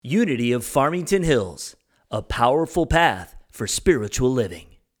Unity of Farmington Hills, a powerful path for spiritual living.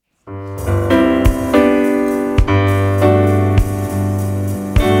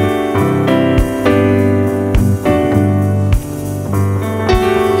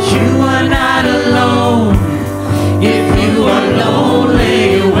 If you are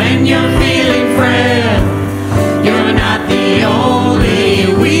lonely when you're feeling frail, you're not the only.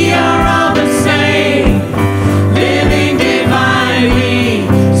 We are all the same, living divinely.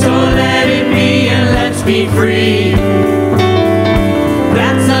 So let it be and let's be free.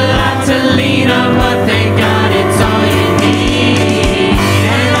 That's a lot to lean on, but thank God it's all you need.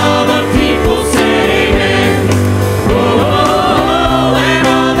 And all the people said amen. Oh, and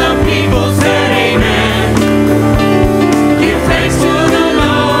all the people said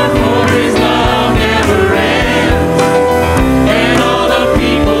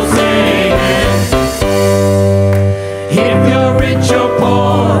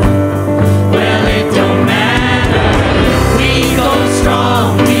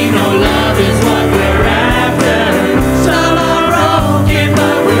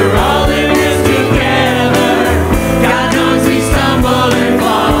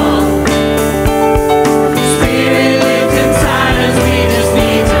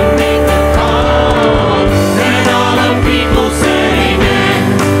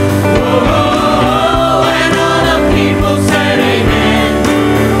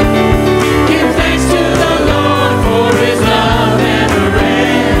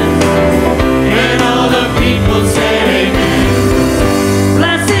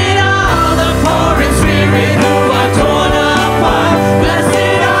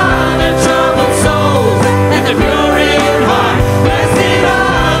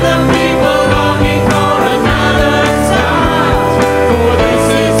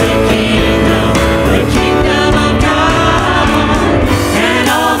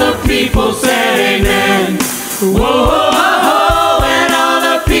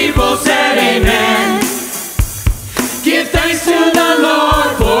amen.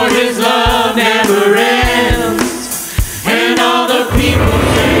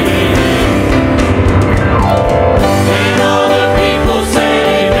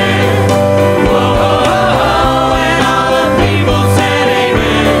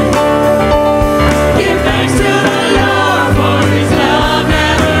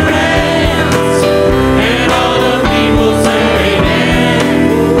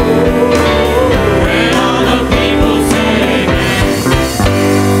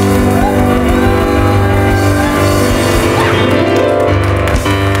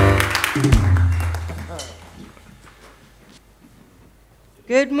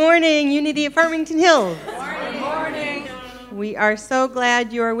 Good morning, Unity of Farmington Hills. Good morning. We are so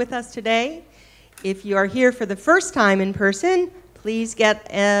glad you are with us today. If you are here for the first time in person, please get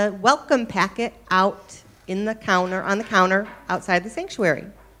a welcome packet out on the counter outside the sanctuary.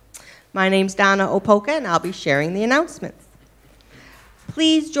 My name's Donna Opoka, and I'll be sharing the announcements.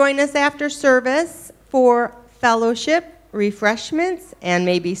 Please join us after service for fellowship, refreshments, and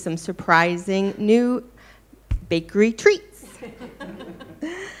maybe some surprising new bakery treats.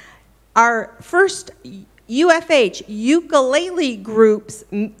 Our first UFH ukulele group's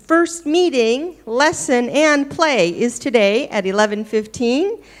first meeting, lesson, and play is today at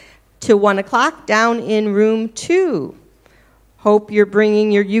 11:15 to 1 o'clock down in room 2. Hope you're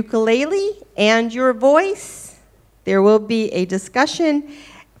bringing your ukulele and your voice. There will be a discussion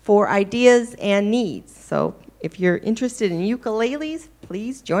for ideas and needs. So if you're interested in ukuleles,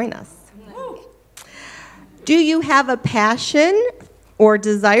 please join us. Do you have a passion or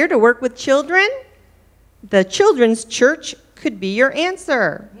desire to work with children? The Children's Church could be your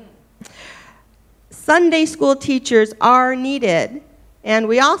answer. Sunday school teachers are needed, and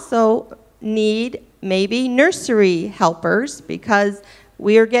we also need maybe nursery helpers because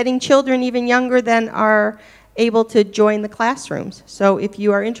we are getting children even younger than are able to join the classrooms. So if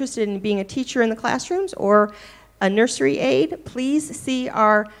you are interested in being a teacher in the classrooms or a nursery aide, please see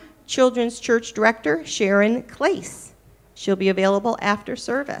our Children's Church Director, Sharon Clace. She'll be available after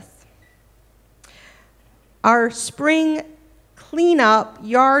service. Our spring cleanup,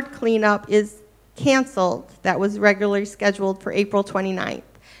 yard cleanup, is canceled. That was regularly scheduled for April 29th.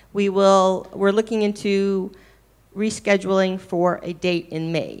 We're looking into rescheduling for a date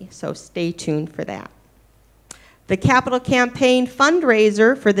in May, so stay tuned for that. The capital campaign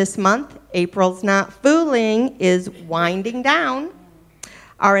fundraiser for this month, April's Not Fooling, is winding down.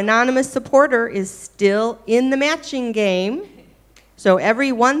 Our anonymous supporter is still in the matching game. So every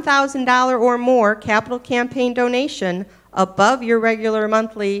 $1,000 or more capital campaign donation above your regular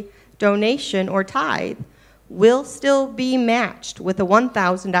monthly donation or tithe will still be matched with a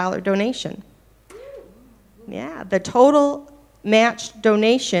 $1,000 donation. Yeah, the total matched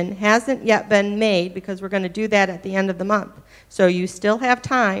donation hasn't yet been made because we're going to do that at the end of the month. So you still have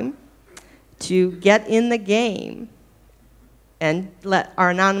time to get in the game and let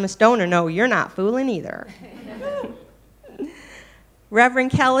our anonymous donor know you're not fooling either.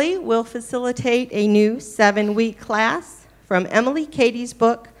 Reverend Kelly will facilitate a new 7-week class from Emily Katie's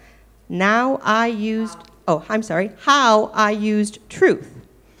book, How I Used Truth,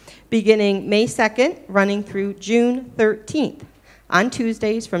 beginning May 2nd, running through June 13th, on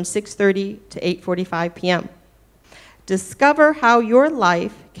Tuesdays from 6:30 to 8:45 p.m. Discover how your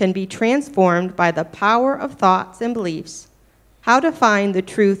life can be transformed by the power of thoughts and beliefs, how to find the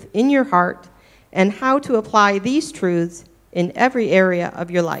truth in your heart, and how to apply these truths in every area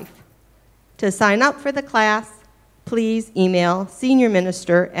of your life. To sign up for the class, please email senior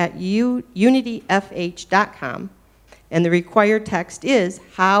minister at unityfh.com, and the required text is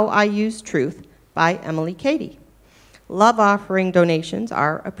How I Use Truth by Emily Katie. Love offering donations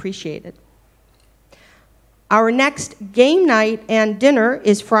are appreciated. Our next game night and dinner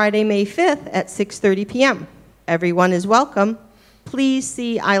is Friday, May 5th at 6:30 p.m. Everyone is welcome. Please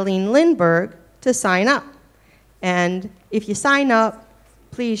see Eileen Lindberg to sign up. And if you sign up,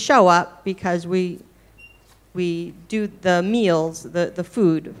 please show up because we do the meals, the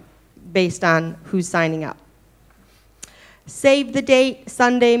food, based on who's signing up. Save the date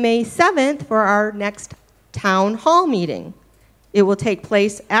Sunday, May 7th for our next town hall meeting. It will take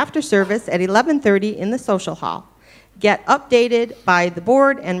place after service at 11:30 in the social hall. Get updated by the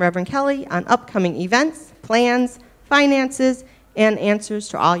board and Reverend Kelly on upcoming events, plans, finances, and answers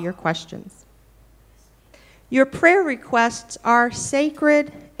to all your questions. Your prayer requests are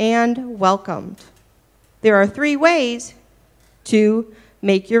sacred and welcomed. There are 3 ways to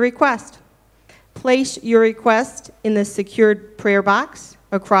make your request. Place your request in the secured prayer box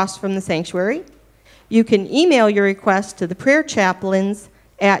across from the sanctuary. You can email your request to the prayer chaplains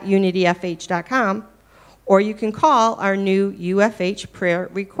at unityfh.com, or you can call our new UFH prayer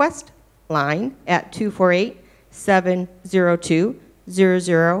request line at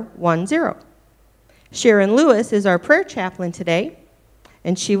 248-702-0010. Sharon Lewis is our prayer chaplain today,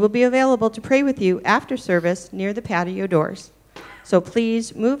 and she will be available to pray with you after service near the patio doors. So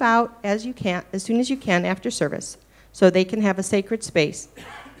please move out as soon as you can after service, so they can have a sacred space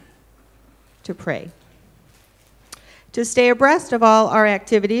to pray. To stay abreast of all our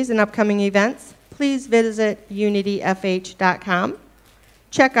activities and upcoming events, please visit unityfh.com,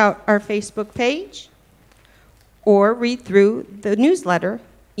 check out our Facebook page, or read through the newsletter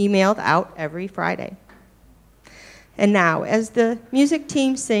emailed out every Friday. And now, as the music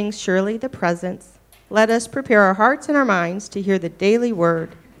team sings Surely the Presence, let us prepare our hearts and our minds to hear the daily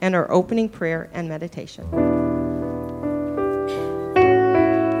word and our opening prayer and meditation.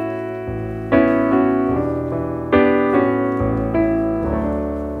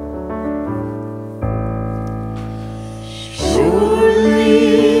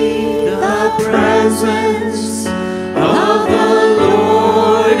 Surely the presence of the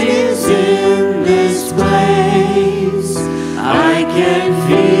Lord is in this place. I can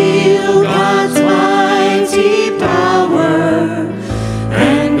feel God's mighty power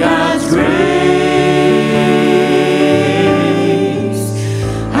and God's grace.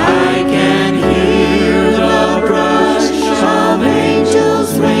 I can hear the brush of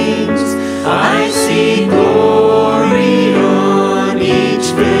angels' wings. I see glory on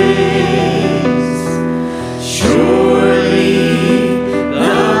each face. Surely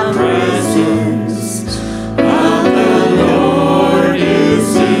the presence of the Lord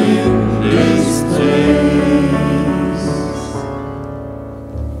is in this place.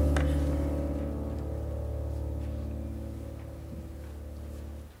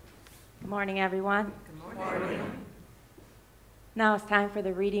 Good morning, everyone. Good morning. Now it's time for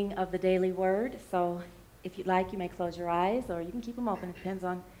the reading of the daily word. So if you'd like, you may close your eyes or you can keep them open. It depends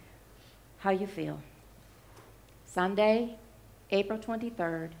on how you feel. Sunday, April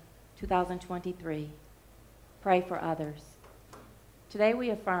 23rd, 2023. Pray for others. Today we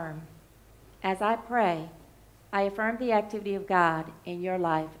affirm, as I pray, I affirm the activity of God in your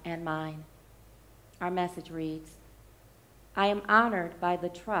life and mine. Our message reads, I am honored by the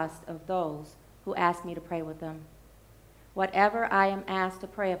trust of those who ask me to pray with them. Whatever I am asked to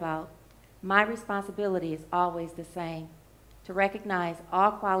pray about, my responsibility is always the same, to recognize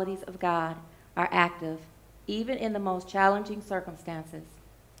all qualities of God are active, even in the most challenging circumstances.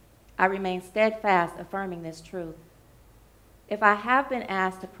 I remain steadfast affirming this truth. If I have been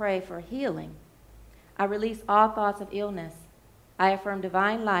asked to pray for healing, I release all thoughts of illness. I affirm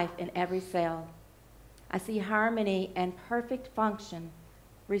divine life in every cell. I see harmony and perfect function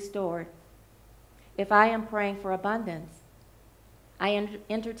restored. If I am praying for abundance, I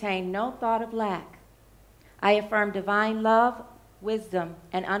entertain no thought of lack. I affirm divine love, wisdom,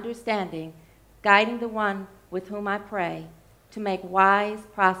 and understanding, guiding the one with whom I pray to make wise,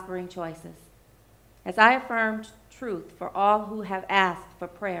 prospering choices. As I affirm truth for all who have asked for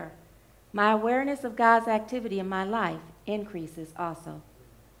prayer, my awareness of God's activity in my life increases also.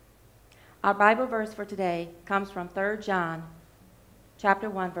 Our Bible verse for today comes from 3 John chapter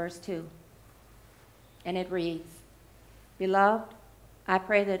 1, verse 2. And it reads, "Beloved, I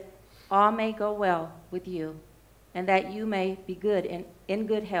pray that all may go well with you, and that you may be good in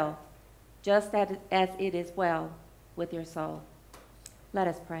good health, just as it is well with your soul." Let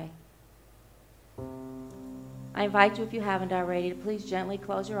us pray. I invite you, if you haven't already, to please gently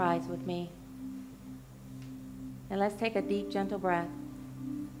close your eyes with me. And let's take a deep, gentle breath.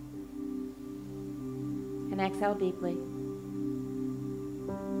 And exhale deeply.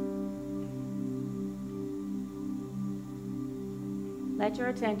 Let your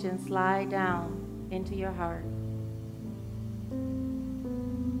attention slide down into your heart.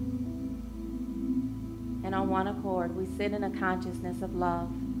 And on one accord, we sit in a consciousness of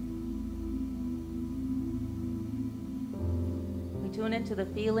love. We tune into the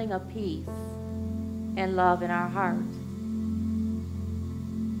feeling of peace and love in our heart.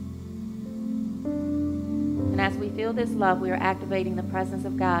 And as we feel this love, we are activating the presence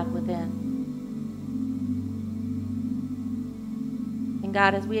of God within. And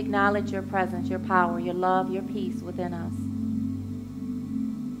God, as we acknowledge your presence, your power, your love, your peace within us,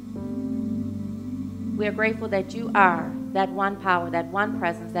 we are grateful that you are that one power, that one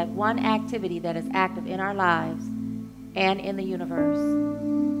presence, that one activity that is active in our lives and in the universe.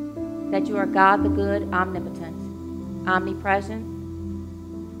 That you are God the good, omnipotent, omnipresent,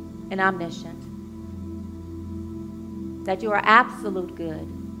 and omniscient. That you are absolute good.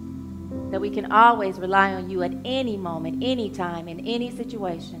 That we can always rely on you at any moment, any time, in any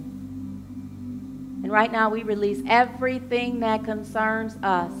situation. And right now we release everything that concerns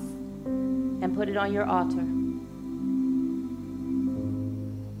us and put it on your altar.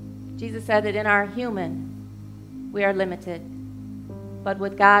 Jesus said that in our human, we are limited. But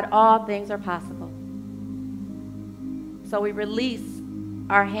with God, all things are possible. So we release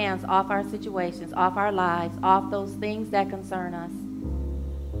our hands off our situations, off our lives, off those things that concern us.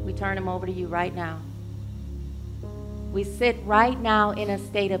 We turn them over to you right now. We sit right now in a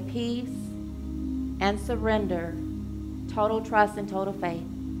state of peace and surrender, total trust and total faith.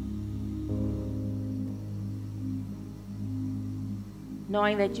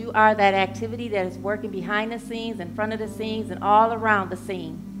 Knowing that you are that activity that is working behind the scenes, in front of the scenes, and all around the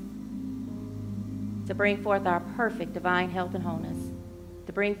scene to bring forth our perfect divine health and wholeness,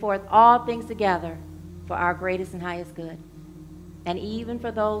 to bring forth all things together for our greatest and highest good, and even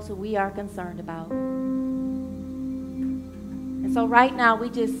for those who we are concerned about. And so right now we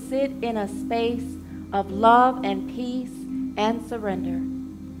just sit in a space of love and peace and surrender.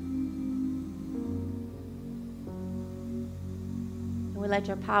 We let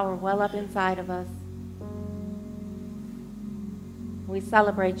your power well up inside of us. We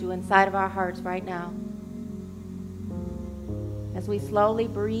celebrate you inside of our hearts right now. As we slowly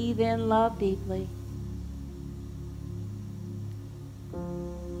breathe in love deeply.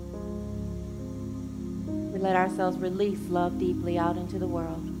 We let ourselves release love deeply out into the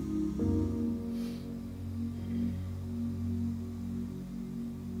world.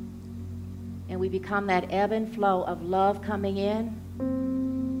 And we become that ebb and flow of love coming in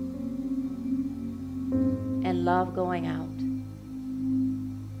and love going out.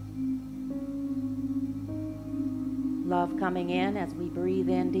 Love coming in as we breathe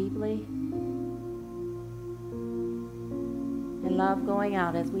in deeply, and love going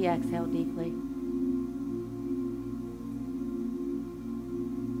out as we exhale deeply.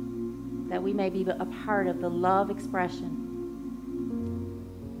 That we may be a part of the love expression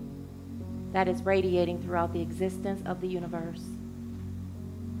that is radiating throughout the existence of the universe.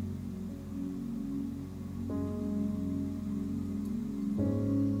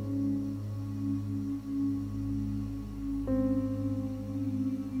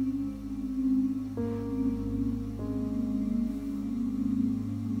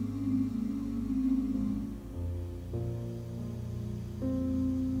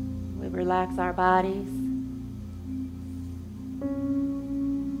 Relax our bodies.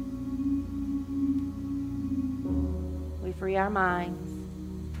 We free our minds.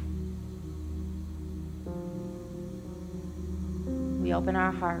 We open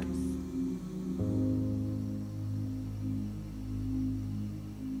our hearts.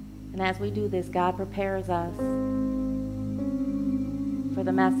 And And as we do this, God prepares us for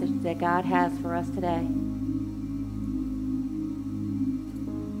the message that God has for us today.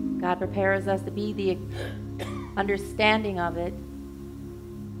 God prepares us to be the understanding of it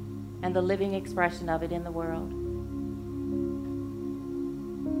and the living expression of it in the world.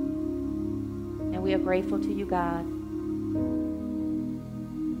 And we are grateful to you, God,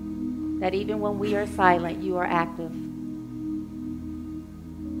 that even when we are silent, you are active.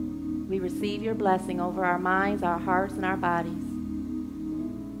 We receive your blessing over our minds, our hearts, and our bodies.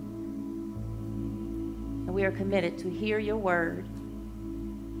 And we are committed to hear your word,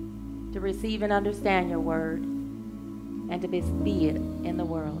 to receive and understand your word, and to be it in the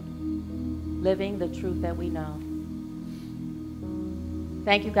world, living the truth that we know.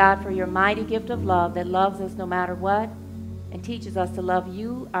 Thank you, God, for your mighty gift of love that loves us no matter what and teaches us to love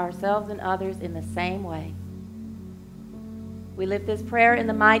you, ourselves, and others in the same way. We lift this prayer in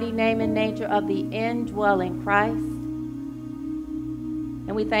the mighty name and nature of the indwelling Christ.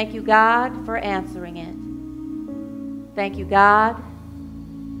 And we thank you, God, for answering it. Thank you, God.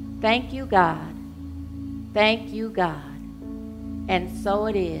 Thank you, God. Thank you, God. And so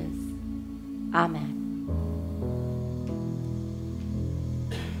it is. Amen.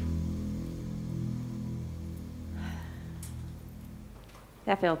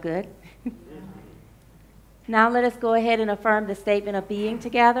 That felt good. Now let us go ahead and affirm the statement of being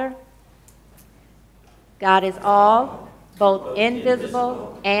together. God is all, both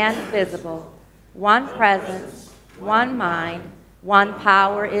invisible and visible. One presence, one mind, one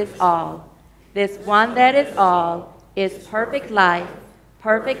power is all. This one that is all is perfect life,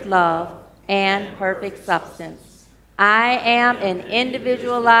 perfect love, and perfect substance. I am an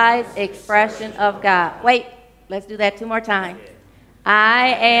individualized expression of God. Wait, let's do that two more times.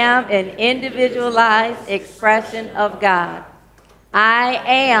 I am an individualized expression of God. I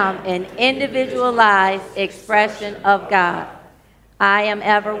am an individualized expression of God. I am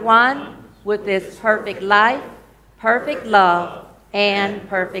ever one with this perfect life, perfect love, and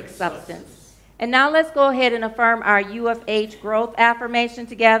perfect substance. And now let's go ahead and affirm our UFH growth affirmation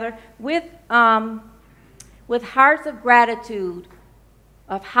together with hearts of gratitude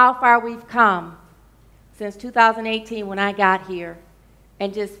of how far we've come since 2018 when I got here.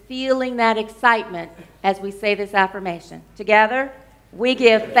 And just feeling that excitement as we say this affirmation. Together, we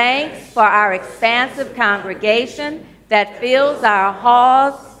give thanks for our expansive congregation that fills our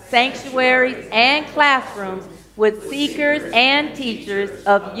halls, sanctuaries, and classrooms with seekers and teachers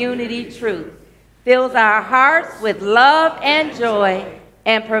of unity truth, fills our hearts with love and joy,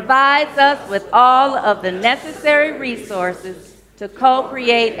 and provides us with all of the necessary resources to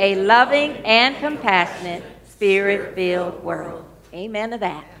co-create a loving and compassionate, spirit-filled world. Amen to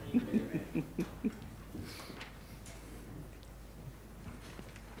that.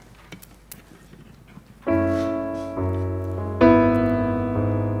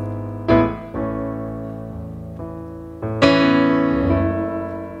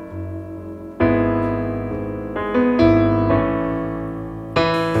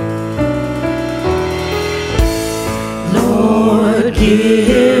 Lord,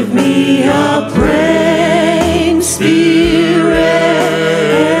 give me a praying spirit.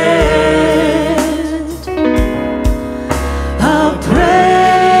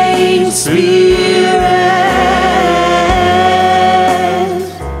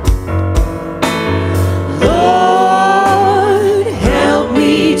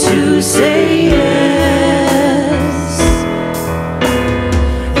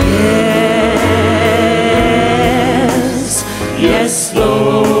 Yes, Lord.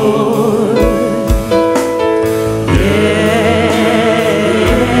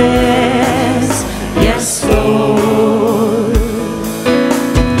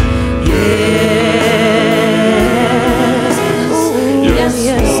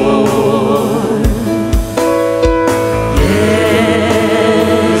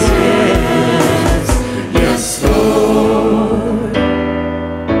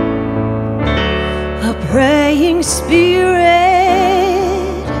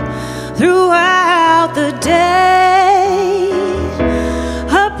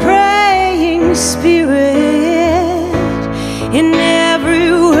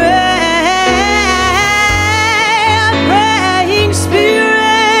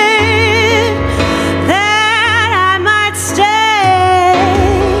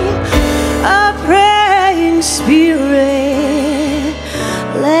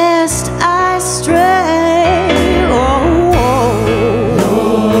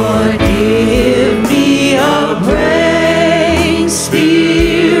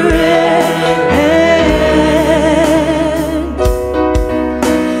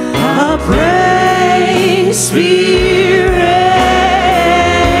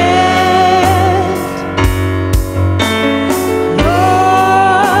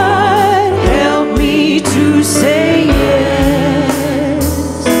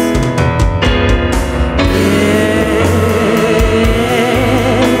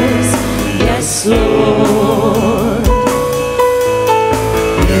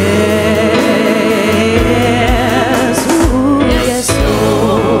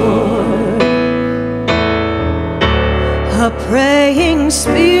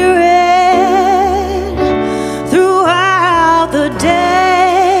 Spirit throughout the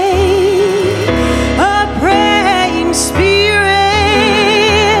day, a praying Spirit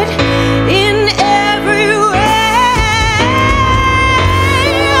in every way,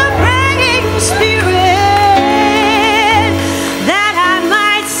 a praying Spirit that I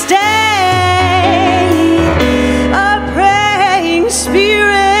might stay, a praying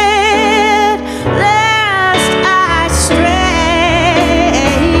Spirit lest I stray.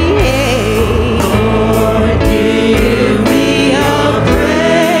 Lord, give me a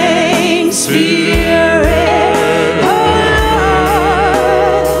praying Spirit, oh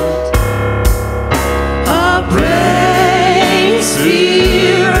Lord, a praying Spirit.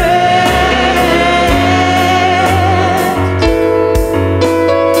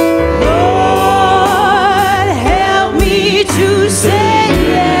 Lord, help me to say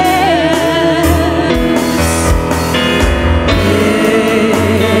yes.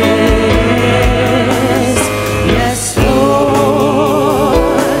 Yes, yes, Lord.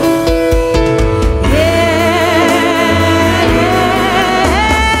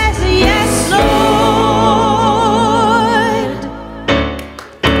 Yes, yes, Lord.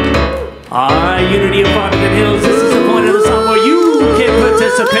 All right, Unity of Farmington Hills, this is the point of the song where you can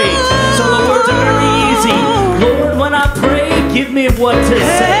participate. So the words are very easy. Lord, when I pray, give me what to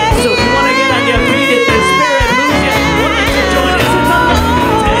say. So if you want to get on your feet, if the Spirit moves you, why don't you join us in the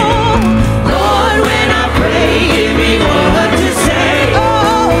Lord, when I pray, give me what to say.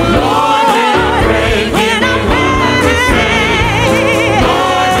 Lord, when I pray, give me what to say.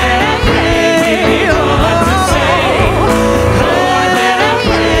 Lord, when I pray, give me what to say. Lord, when I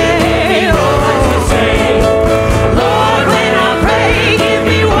pray, give me what to say. Lord, when I pray, give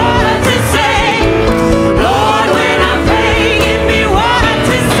me what to say. Lord, when I pray, give me what to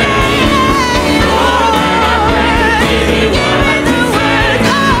say. Lord, when I pray, give me what to say.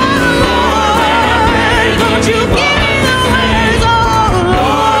 Lord, when I pray, won't you give me the words? Oh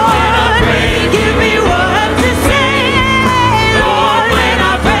Lord, when I pray, give me what to say. Lord, when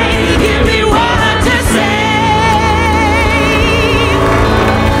I pray, give me what to say.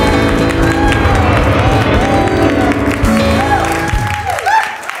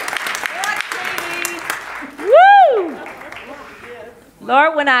 Woo!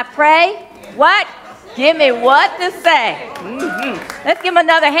 Lord, when I pray, what? Give me what to say. Let's give him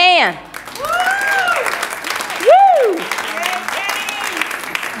another hand. Woo!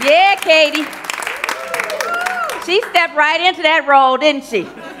 Yeah, Katie. She stepped right into that role, didn't she?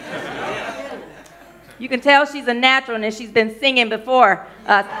 You can tell she's a natural and she's been singing before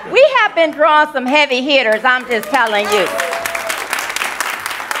us. We have been drawing some heavy hitters, I'm just telling you.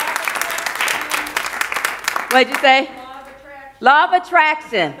 What'd you say? Law of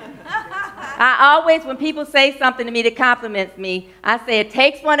attraction. I always, when people say something to me that compliments me, I say it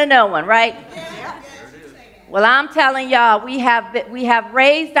takes one to know one, right? Well, I'm telling y'all, we have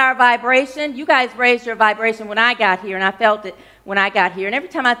raised our vibration. You guys raised your vibration when I got here, and I felt it when I got here. And every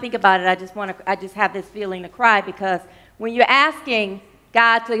time I think about it, I just have this feeling to cry, because when you're asking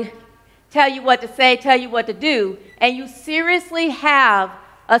God to tell you what to say, tell you what to do, and you seriously have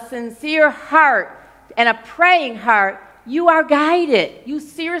a sincere heart and a praying heart, you are guided. You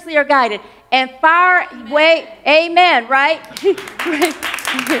seriously are guided. And far away, amen, right?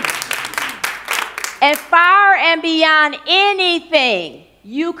 And far and beyond anything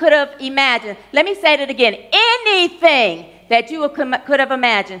you could have imagined. Let me say that again. Anything that you could have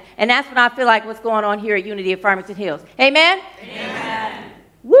imagined. And that's what I feel like what's going on here at Unity of Farmington Hills. Amen? Amen.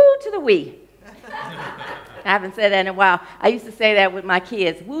 Woo to the we. I haven't said that in a while. I used to say that with my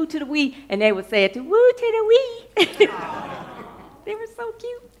kids. Woo to the we. And they would say it to woo to the we. They were so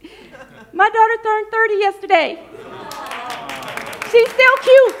cute. My daughter turned 30 yesterday. She's still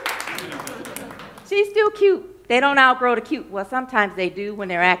cute. She's still cute. They don't outgrow the cute. Well, sometimes they do when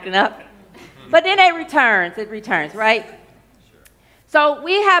they're acting up. But then it returns, right? So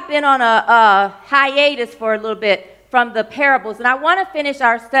we have been on a hiatus for a little bit from the parables. And I want to finish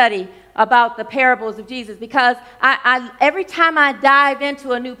our study about the parables of Jesus, because every time I dive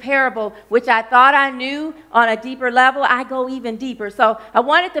into a new parable, which I thought I knew on a deeper level, I go even deeper. So I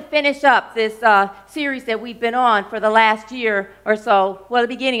wanted to finish up this series that we've been on for the last year or so, well, the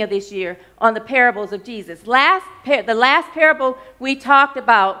beginning of this year, on the parables of Jesus. The last parable we talked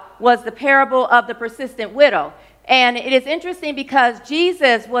about was the parable of the persistent widow. And it is interesting because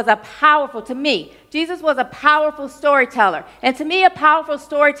Jesus was a powerful storyteller. And to me, a powerful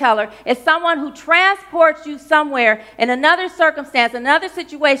storyteller is someone who transports you somewhere in another circumstance, another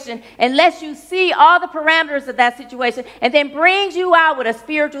situation, and lets you see all the parameters of that situation, and then brings you out with a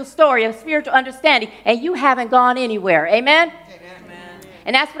spiritual story, a spiritual understanding, and you haven't gone anywhere. Amen? Amen.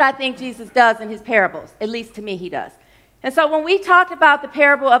 And that's what I think Jesus does in his parables. At least to me, he does. And so when we talked about the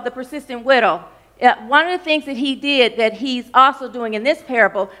parable of the persistent widow, one of the things that he did that he's also doing in this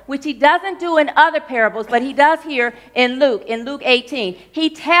parable, which he doesn't do in other parables, but he does here in Luke 18,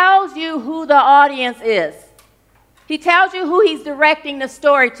 he tells you who the audience is. He tells you who he's directing the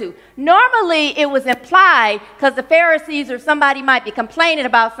story to. Normally, it was implied because the Pharisees or somebody might be complaining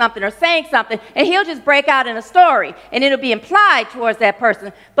about something or saying something, and he'll just break out in a story, and it'll be implied towards that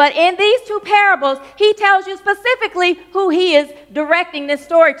person. But in these two parables, he tells you specifically who he is directing this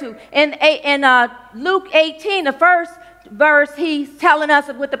story to. In Luke 18, the first verse, he's telling us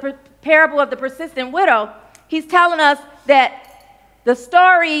with the parable of the persistent widow, he's telling us that the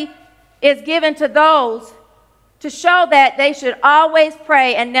story is given to those to show that they should always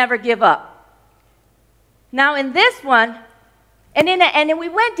pray and never give up. Now in this one, and then we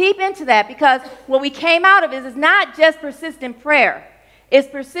went deep into that because what we came out of is not just persistent prayer. It's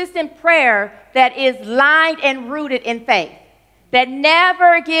persistent prayer that is lined and rooted in faith, that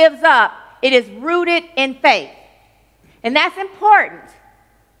never gives up. It is rooted in faith. And that's important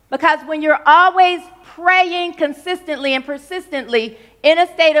because when you're always praying consistently and persistently in a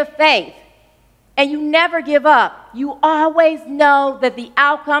state of faith, and you never give up, you always know that the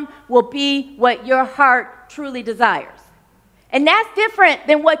outcome will be what your heart truly desires. And that's different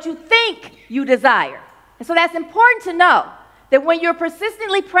than what you think you desire. And so that's important to know that when you're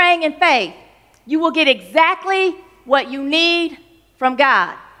persistently praying in faith, you will get exactly what you need from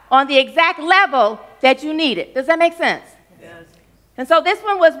God on the exact level that you need it. Does that make sense? Yes. And so this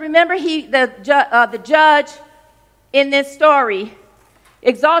one was, remember, the judge in this story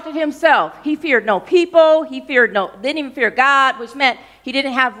exalted himself. He feared no people. Didn't even fear God, which meant he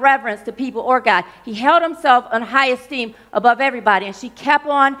didn't have reverence to people or God. He held himself in high esteem above everybody, and she kept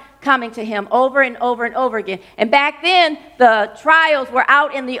on coming to him over and over and over again. And back then, the trials were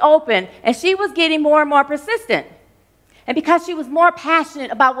out in the open, and she was getting more and more persistent. And because she was more passionate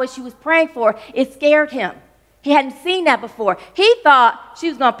about what she was praying for, it scared him. He hadn't seen that before. He thought she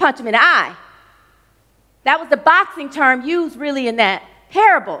was going to punch him in the eye. That was the boxing term used really in that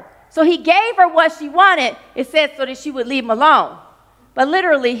parable. So he gave her what she wanted, it said, so that she would leave him alone. But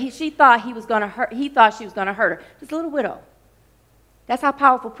literally, she thought he thought she was going to hurt her. This little widow. That's how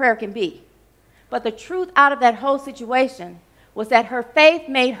powerful prayer can be. But the truth out of that whole situation was that her faith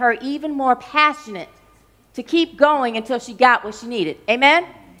made her even more passionate to keep going until she got what she needed. Amen?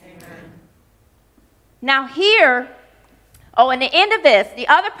 Amen. Now here, in the end of this, the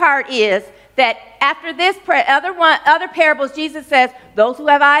other part is that after this other parables, Jesus says, those who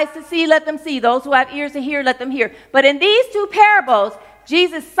have eyes to see, let them see. Those who have ears to hear, let them hear. But in these two parables,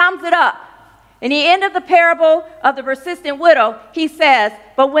 Jesus sums it up. In the end of the parable of the persistent widow, he says,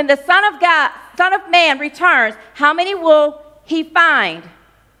 but when the Son of Man returns, how many will he find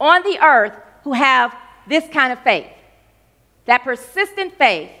on the earth who have this kind of faith? That persistent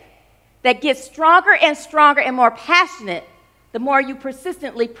faith that gets stronger and stronger and more passionate the more you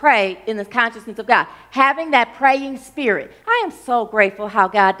persistently pray in the consciousness of God, having that praying spirit. I am so grateful how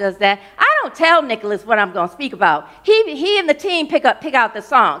God does that. I don't tell Nicholas what I'm going to speak about. He and the team pick out the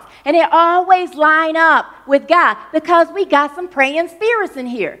songs, and they always line up with God because we got some praying spirits in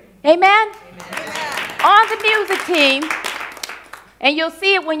here. Amen? Amen. On the music team, and you'll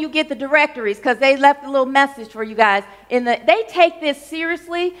see it when you get the directories because they left a little message for you guys. They take this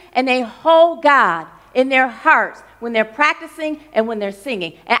seriously, and they hold God in their hearts when they're practicing and when they're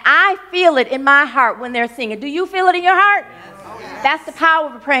singing. And I feel it in my heart when they're singing. Do you feel it in your heart? Yes. That's the power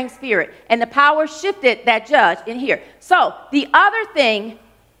of a praying spirit. And the power shifted that judge in here. So the other thing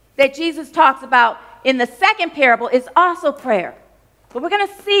that Jesus talks about in the second parable is also prayer. But we're going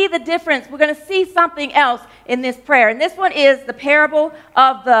to see the difference. We're going to see something else in this prayer. And this one is the parable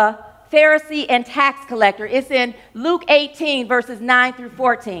of the Pharisee and tax collector. It's in Luke 18, verses 9 through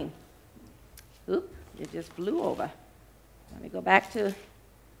 14. Oops. It just flew over. Let me go back to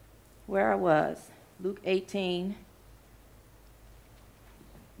where I was. Luke 18,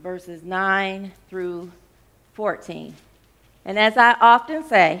 verses 9 through 14. And as I often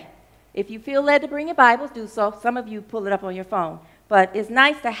say, if you feel led to bring your Bibles, do so. Some of you pull it up on your phone. But it's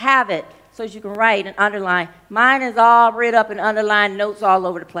nice to have it so you can write and underline. Mine is all writ up and underlined, notes all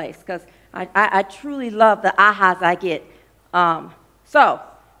over the place, because I truly love the ahas I get.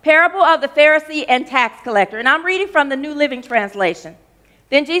 Parable of the Pharisee and tax collector. And I'm reading from the New Living Translation.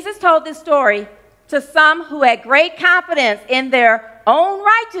 Then Jesus told this story to some who had great confidence in their own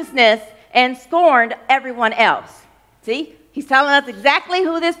righteousness and scorned everyone else. See? He's telling us exactly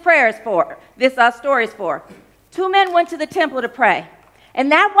who this prayer is for, this story is for. 2 men went to the temple to pray.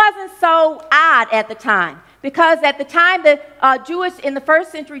 And that wasn't so odd at the time Because at the time, in the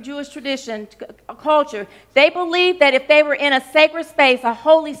first century Jewish tradition, culture, they believed that if they were in a sacred space, a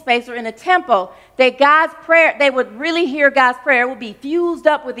holy space, or in a temple, that God's prayer, they would really hear God's prayer. It would be fused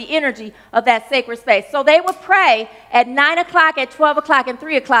up with the energy of that sacred space. So they would pray at 9 o'clock, at 12 o'clock, and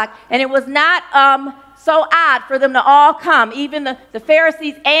 3 o'clock, and it was not so odd for them to all come. Even the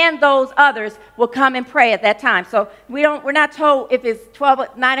Pharisees and those others will come and pray at that time. So we're not told if it's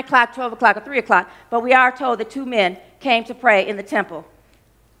 9 o'clock, 12 o'clock, or 3 o'clock, but we are told that two men came to pray in the temple.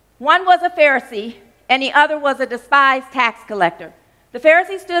 One was a Pharisee, and the other was a despised tax collector. The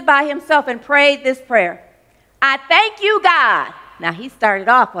Pharisee stood by himself and prayed this prayer: I thank you, God. Now, he started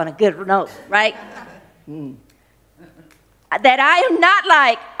off on a good note, right? That I am not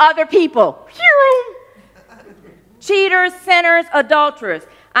like other people. Cheaters, sinners, adulterers.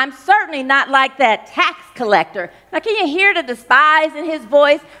 I'm certainly not like that tax collector. Now, can you hear the despise in his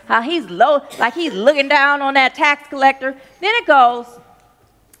voice? How he's low, like he's looking down on that tax collector. Then it goes,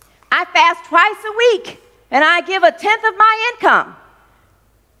 I fast twice a week, and I give 1/10 of my income.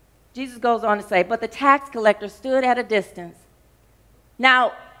 Jesus goes on to say, but the tax collector stood at a distance.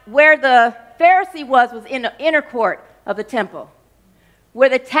 Now, where the Pharisee was in the inner court of the temple. Where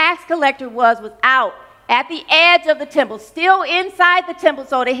the tax collector was out at the edge of the temple, still inside the temple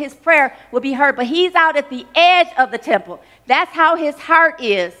so that his prayer would be heard. But he's out at the edge of the temple. That's how his heart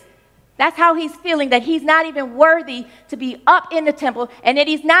is. That's how he's feeling, that he's not even worthy to be up in the temple, and that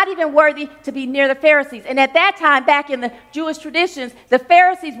he's not even worthy to be near the Pharisees. And at that time, back in the Jewish traditions, the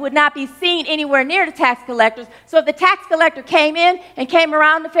Pharisees would not be seen anywhere near the tax collectors. So if the tax collector came in and came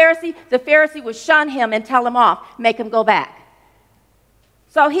around the Pharisee would shun him and tell him off, make him go back.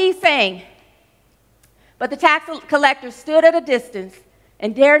 So he's saying, but the tax collector stood at a distance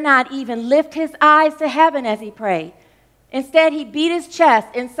and dared not even lift his eyes to heaven as he prayed. Instead, he beat his chest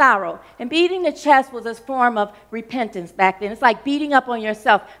in sorrow. And beating the chest was a form of repentance back then. It's like beating up on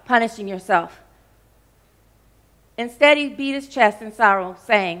yourself, punishing yourself. Instead, he beat his chest in sorrow,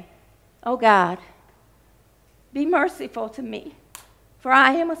 saying, Oh God, be merciful to me, for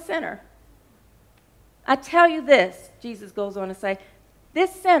I am a sinner. I tell you this, Jesus goes on to say,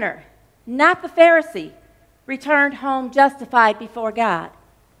 this sinner, not the Pharisee, returned home justified before God.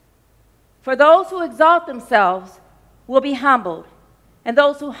 For those who exalt themselves will be humbled, and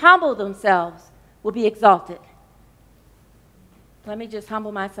those who humble themselves will be exalted. Let me just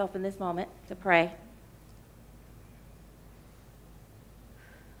humble myself in this moment to pray.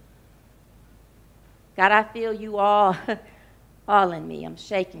 God, I feel you all in me. I'm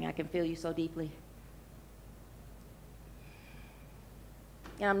shaking. I can feel you so deeply.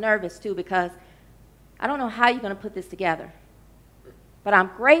 And I'm nervous too, because I don't know how you're going to put this together. But I'm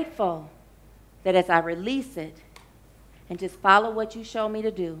grateful that as I release it and just follow what you show me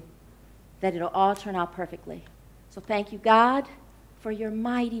to do, that it'll all turn out perfectly. So thank you, God, for your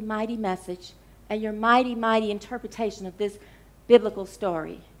mighty, mighty message and your mighty, mighty interpretation of this biblical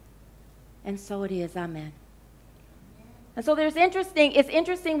story. And so it is. Amen. And so it's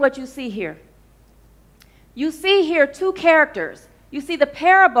interesting what you see here. You see here two characters. You see the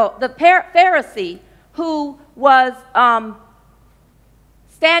Pharisee who was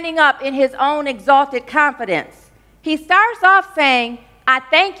standing up in his own exalted confidence. He starts off saying, I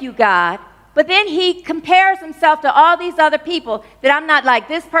thank you, God, but then he compares himself to all these other people, that I'm not like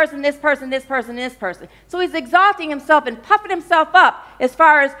this person, this person, this person, this person. So he's exalting himself and puffing himself up as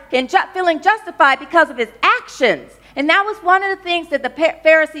far as feeling justified because of his actions. And that was one of the things that the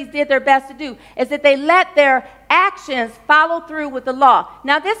Pharisees did their best to do, is that they let their actions follow through with the law.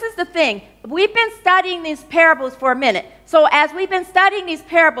 Now, this is the thing. We've been studying these parables for a minute. So as we've been studying these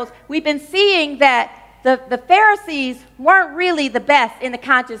parables, we've been seeing that the Pharisees weren't really the best in the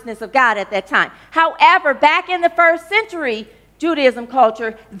consciousness of God at that time. However, back in the first century Judaism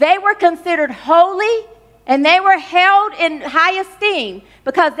culture, they were considered holy, and they were held in high esteem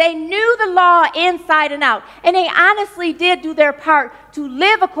because they knew the law inside and out. And they honestly did do their part to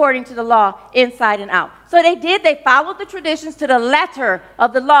live according to the law inside and out. So they followed the traditions to the letter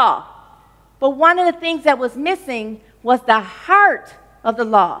of the law. But one of the things that was missing was the heart of the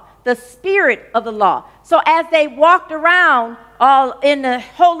law, the spirit of the law. So as they walked around all in the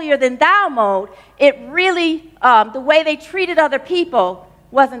holier than thou mode, it really, the way they treated other people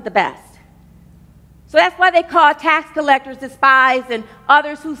wasn't the best. So that's why they called tax collectors despised and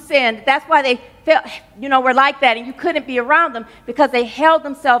others who sinned. That's why they felt, were like that, and you couldn't be around them because they held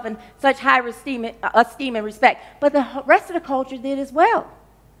themselves in such high esteem and respect. But the rest of the culture did as well.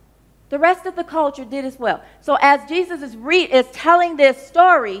 The rest of the culture did as well. So as Jesus is telling this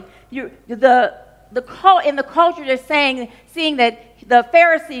story, in the culture they're seeing that the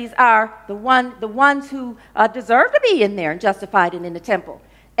Pharisees are the ones who deserve to be in there and justified and in the temple.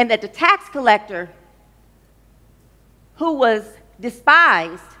 And that the tax collector, who was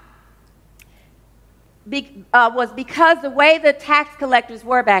despised, was because the way the tax collectors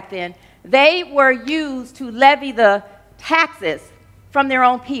were back then, they were used to levy the taxes from their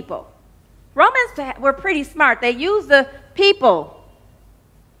own people. Romans were pretty smart. They used the people,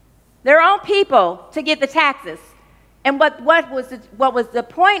 their own people, to get the taxes. And what was the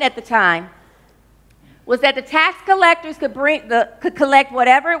point at the time was that the tax collectors could collect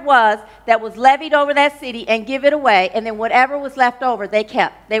whatever it was that was levied over that city and give it away, and then whatever was left over, they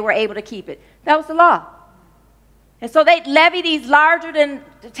kept. They were able to keep it. That was the law. And so they levied these larger than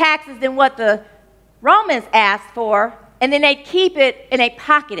taxes than what the Romans asked for, and then they'd keep it and they'd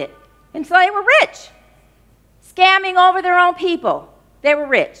pocket it. And so they were rich, scamming over their own people. They were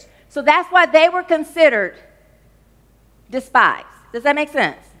rich. So that's why they were considered despised. Does that make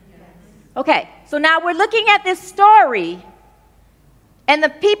sense? Yes. Okay, so now we're looking at this story, and the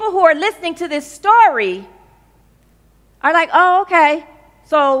people who are listening to this story are like, oh, okay,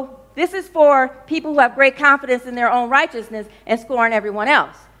 so this is for people who have great confidence in their own righteousness and scorn everyone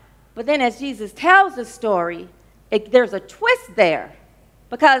else. But then as Jesus tells the story, there's a twist there,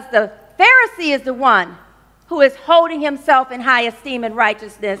 because the Pharisee is the one who is holding himself in high esteem and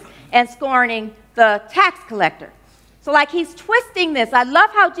righteousness and scorning the tax collector. So like he's twisting this. I love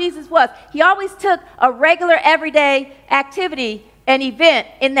how Jesus was. He always took a regular everyday activity, an event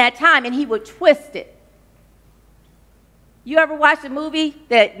in that time, and he would twist it. You ever watched a movie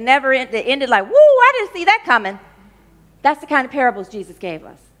that ended like, woo, I didn't see that coming? That's the kind of parables Jesus gave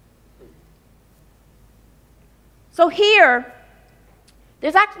us. So here,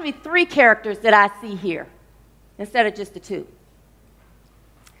 there's actually 3 characters that I see here instead of just the 2.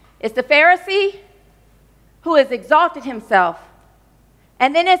 It's the Pharisee, who has exalted himself,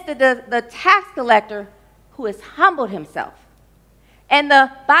 and then it's the tax collector who has humbled himself. And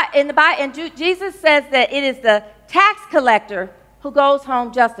Jesus says that it is the tax collector who goes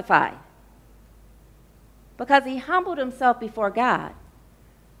home justified because he humbled himself before God,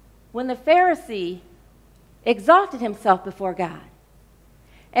 when the Pharisee exalted himself before God.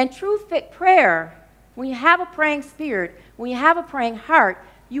 And true prayer, when you have a praying spirit, when you have a praying heart,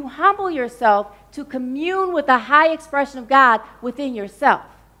 you humble yourself to commune with the high expression of God within yourself.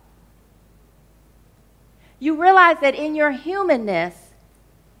 You realize that in your humanness,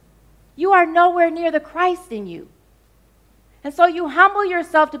 you are nowhere near the Christ in you. And so you humble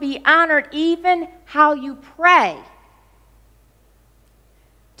yourself to be honored even how you pray.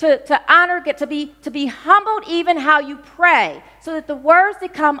 To be humbled even how you pray, so that the words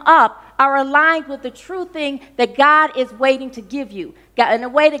that come up are aligned with the true thing that God is waiting to give you, in a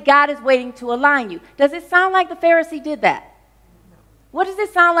way that God is waiting to align you. Does it sound like the Pharisee did that? What does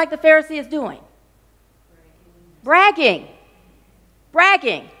it sound like the Pharisee is doing? Bragging.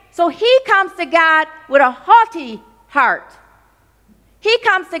 So he comes to God with a haughty heart. He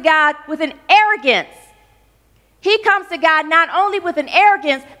comes to God with an arrogance. He comes to God not only with an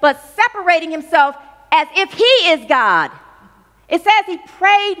arrogance, but separating himself as if he is God. It says he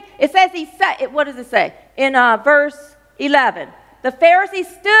prayed, what does it say? In verse 11, the Pharisee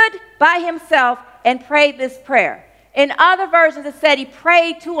stood by himself and prayed this prayer. In other versions, it said he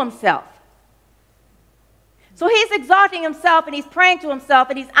prayed to himself. So he's exalting himself, and he's praying to himself,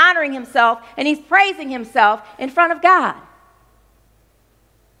 and he's honoring himself, and he's praising himself in front of God.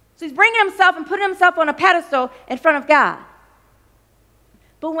 So he's bringing himself and putting himself on a pedestal in front of God.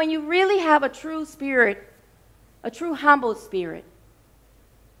 But when you really have a true spirit, a true humble spirit,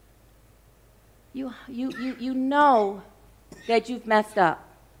 you know that you've messed up.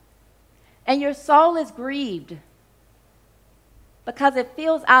 And your soul is grieved because it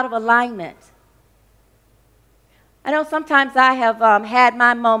feels out of alignment. I know sometimes I have had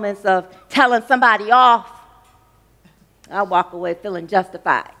my moments of telling somebody off. I walk away feeling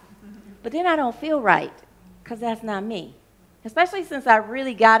justified. But then I don't feel right, because that's not me. Especially since I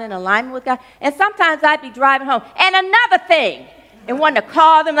really got in alignment with God. And sometimes I'd be driving home. And another thing, and wanting to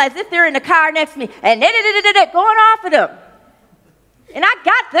call them as if they're in the car next to me, and going off of them. And I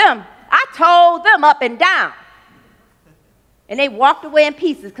got them. I told them up and down. And they walked away in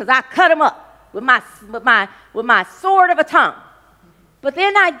pieces because I cut them up with my sword of a tongue. But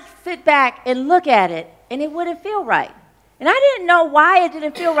then I'd sit back and look at it, and it wouldn't feel right. And I didn't know why it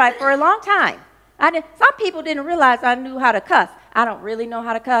didn't feel right for a long time. Some people didn't realize I knew how to cuss. I don't really know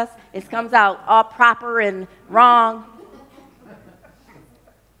how to cuss. It comes out all proper and wrong.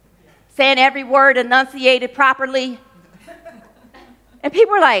 Saying every word enunciated properly. And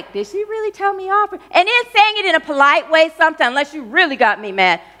people are like, did she really tell me off? And then saying it in a polite way sometimes, unless you really got me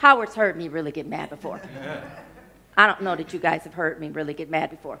mad. Howard's heard me really get mad before. I don't know that you guys have heard me really get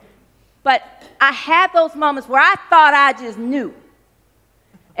mad before. But I had those moments where I thought I just knew.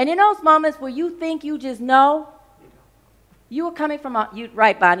 And in those moments where you think you just know, you are coming from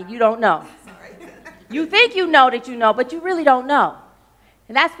right, Bonnie, you don't know. You think you know that you know, but you really don't know.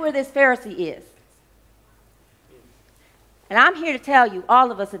 And that's where this Pharisee is. And I'm here to tell you,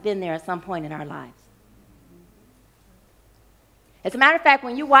 all of us have been there at some point in our lives. As a matter of fact,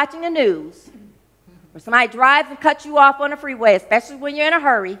 when you're watching the news, or somebody drives and cuts you off on the freeway, especially when you're in a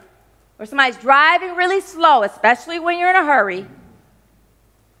hurry, or somebody's driving really slow, especially when you're in a hurry,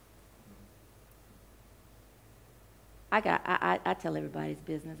 I tell everybody's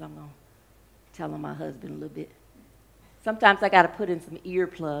business. I'm going to tell on my husband a little bit. Sometimes I got to put in some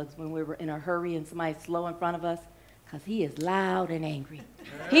earplugs when we were in a hurry and somebody's slow in front of us, because he is loud and angry.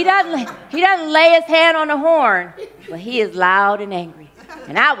 He doesn't lay his hand on the horn, but he is loud and angry.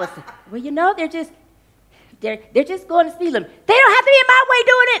 And I was, well, you know, they're just going to speed limit. They don't have to be in my way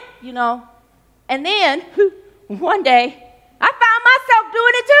doing it, you know. And then one day I found myself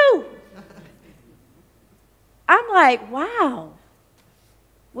doing it too. I'm like, wow.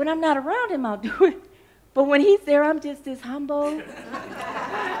 When I'm not around him, I'll do it. But when he's there, I'm just this humble.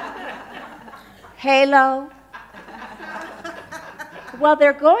 Halo. Well,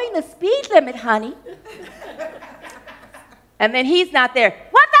 they're going the speed limit, honey. And then he's not there.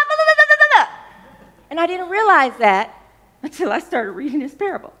 What the? And I didn't realize that until I started reading this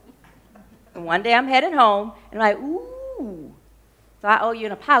parable. And one day I'm heading home, and I'm like, ooh. So I owe you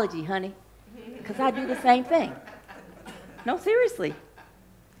an apology, honey, because I do the same thing. No, seriously.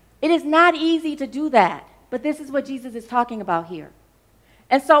 It is not easy to do that, but this is what Jesus is talking about here.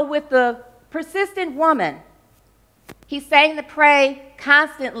 And so with the persistent woman, he's saying to pray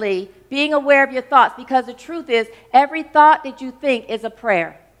constantly, being aware of your thoughts, because the truth is, every thought that you think is a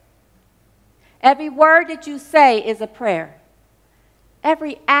prayer. Every word that you say is a prayer.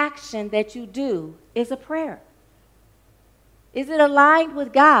 Every action that you do is a prayer. Is it aligned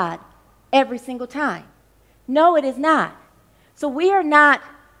with God every single time? No, it is not. So we are not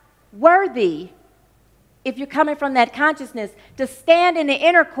worthy, if you're coming from that consciousness, to stand in the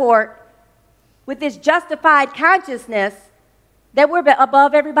inner court with this justified consciousness that we're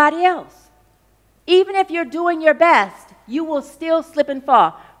above everybody else. Even if you're doing your best, you will still slip and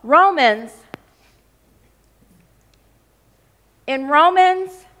fall. In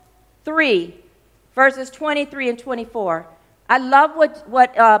Romans 3, verses 23 and 24, I love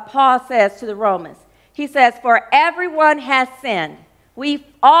what Paul says to the Romans. He says, for everyone has sinned. We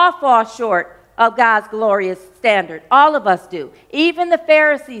all fall short of God's glorious standard. All of us do. Even the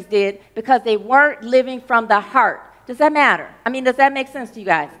Pharisees did, because they weren't living from the heart. Does that matter? I mean, does that make sense to you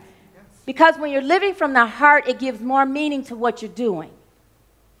guys? Because when you're living from the heart, it gives more meaning to what you're doing.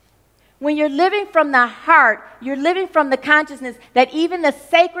 When you're living from the heart, you're living from the consciousness that even the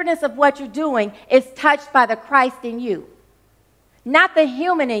sacredness of what you're doing is touched by the Christ in you, not the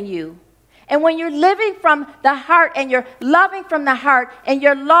human in you. And when you're living from the heart and you're loving from the heart and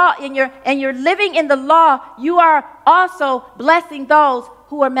you're living in the law, you are also blessing those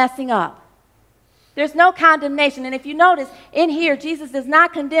who are messing up. There's no condemnation. And if you notice, in here, Jesus does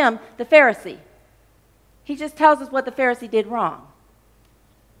not condemn the Pharisee. He just tells us what the Pharisee did wrong.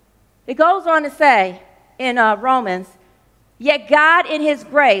 It goes on to say in Romans, yet God in his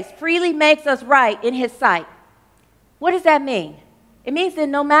grace freely makes us right in his sight. What does that mean? It means that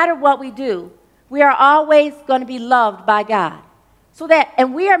no matter what we do, we are always going to be loved by God.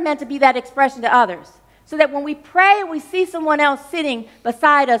 And we are meant to be that expression to others. So that when we pray and we see someone else sitting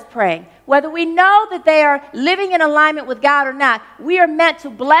beside us praying, whether we know that they are living in alignment with God or not, we are meant to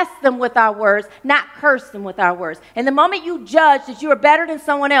bless them with our words, not curse them with our words. And the moment you judge that you are better than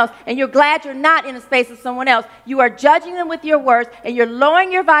someone else and you're glad you're not in the space of someone else, you are judging them with your words, and you're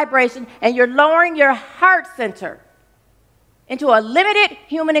lowering your vibration, and you're lowering your heart center into a limited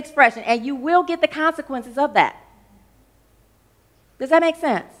human expression, and you will get the consequences of that. Does that make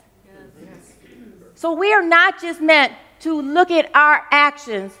sense? Yes. So we are not just meant to look at our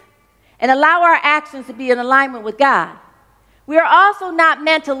actions and allow our actions to be in alignment with God. We are also not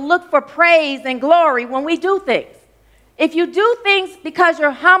meant to look for praise and glory when we do things. If you do things because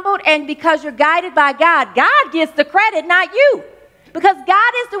you're humbled and because you're guided by God, God gets the credit, not you. Because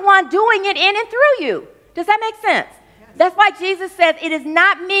God is the one doing it in and through you. Does that make sense? That's why Jesus says, it is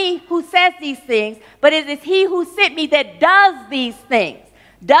not me who says these things, but it is he who sent me that does these things.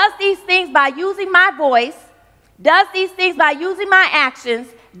 Does these things by using my voice, does these things by using my actions,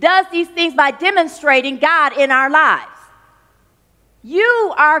 does these things by demonstrating God in our lives.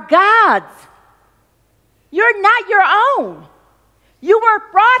 You are God's. You're not your own. You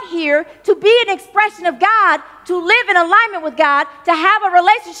were brought here to be an expression of God, to live in alignment with God, to have a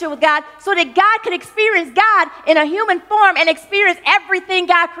relationship with God, so that God could experience God in a human form and experience everything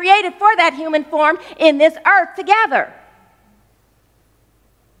God created for that human form in this earth together.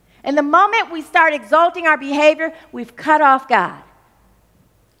 And the moment we start exalting our behavior, we've cut off God.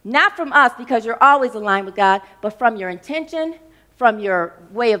 Not from us, because you're always aligned with God, but from your intention, from your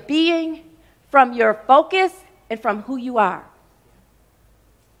way of being, from your focus, and from who you are.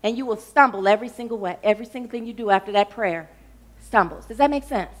 And you will stumble every single way. Every single thing you do after that prayer stumbles. Does that make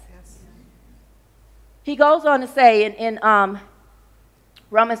sense? Yes. He goes on to say in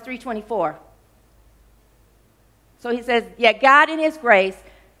Romans 3:24. So he says, yet God in his grace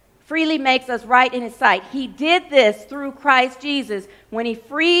freely makes us right in his sight. He did this through Christ Jesus when he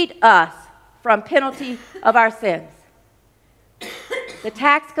freed us from penalty of our sins. The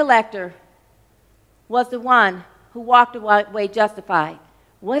tax collector was the one who walked away justified.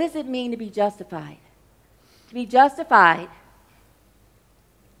 What does it mean to be justified? To be justified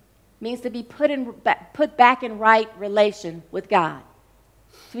means to be put back in right relation with God.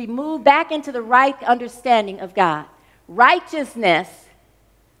 To be moved back into the right understanding of God. Righteousness,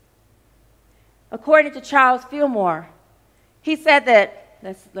 according to Charles Fillmore, he said that,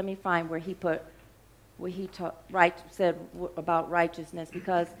 let me find where he said about righteousness,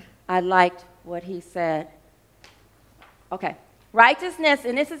 because I liked what he said. Okay. Righteousness,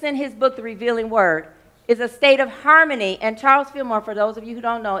 and this is in his book, The Revealing Word, is a state of harmony. And Charles Fillmore, for those of you who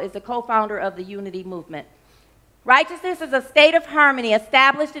don't know, is the co-founder of the Unity Movement. Righteousness is a state of harmony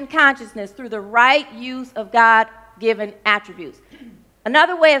established in consciousness through the right use of God-given attributes.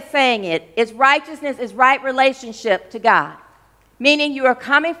 Another way of saying it is righteousness is right relationship to God, meaning you are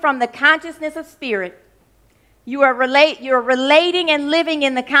coming from the consciousness of spirit. You are relating and living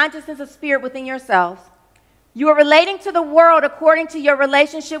in the consciousness of spirit within yourselves. You are relating to the world according to your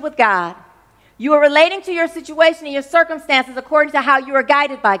relationship with God. You are relating to your situation and your circumstances according to how you are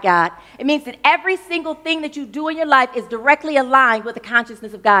guided by God. It means that every single thing that you do in your life is directly aligned with the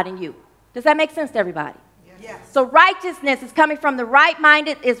consciousness of God in you. Does that make sense to everybody? Yes. So righteousness is coming from the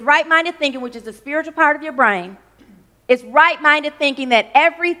right-minded thinking, which is the spiritual part of your brain. It's right-minded thinking that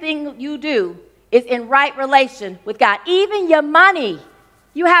everything you do is in right relation with God. Even your money.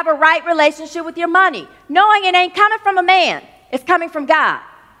 You have a right relationship with your money, knowing it ain't coming from a man. It's coming from God.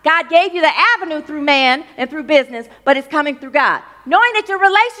 God gave you the avenue through man and through business, but it's coming through God. Knowing that your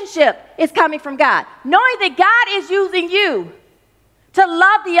relationship is coming from God. Knowing that God is using you to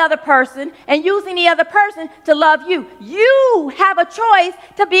love the other person and using the other person to love you. You have a choice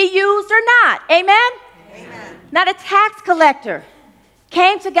to be used or not. Amen? Amen. Now the tax collector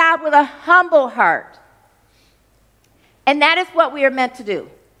came to God with a humble heart. And that is what we are meant to do.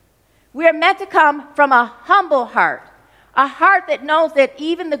 We are meant to come from a humble heart, a heart that knows that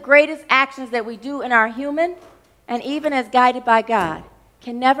even the greatest actions that we do in our human, and even as guided by God,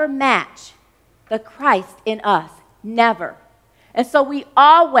 can never match the Christ in us. Never. And so we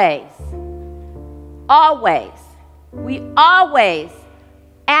always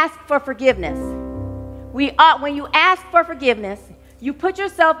ask for forgiveness. When you ask for forgiveness, you put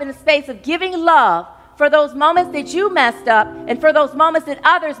yourself in a space of giving love for those moments that you messed up and for those moments that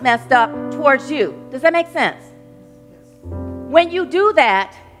others messed up towards you. Does that make sense? When you do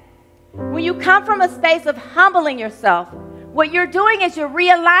that, when you come from a space of humbling yourself, what you're doing is you're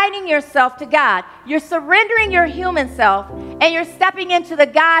realigning yourself to God. You're surrendering your human self and you're stepping into the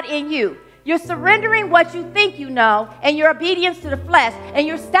God in you. You're surrendering what you think you know and your obedience to the flesh, and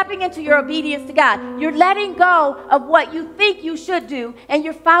you're stepping into your obedience to God. You're letting go of what you think you should do, and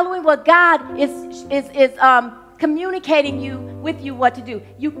you're following what God is communicating with you what to do.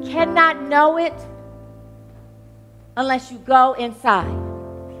 You cannot know it unless you go inside.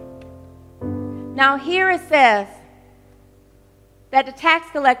 Now here it says that the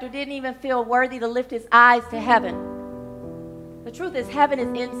tax collector didn't even feel worthy to lift his eyes to heaven. The truth is, heaven is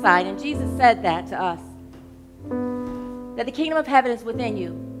inside, and Jesus said that to us, that the kingdom of heaven is within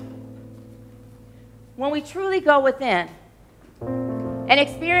you. When we truly go within and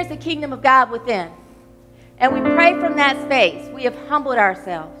experience the kingdom of God within, and we pray from that space, we have humbled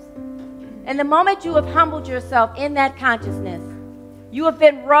ourselves. And the moment you have humbled yourself in that consciousness, you have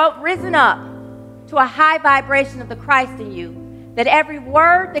been risen up to a high vibration of the Christ in you, that every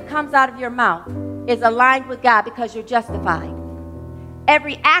word that comes out of your mouth is aligned with God because you're justified.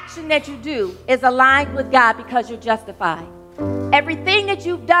 Every action that you do is aligned with God because you're justified. Everything that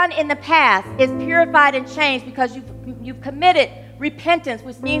you've done in the past is purified and changed because you've committed repentance,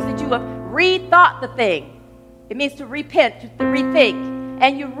 which means that you have rethought the thing. It means to repent, to rethink.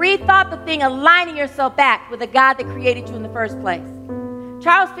 And you rethought the thing, aligning yourself back with the God that created you in the first place.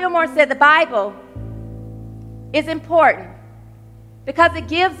 Charles Fillmore said the Bible is important because it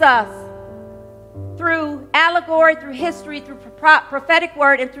gives us, through allegory, through history, through prophetic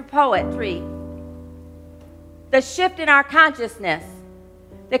word, and through poetry, the shift in our consciousness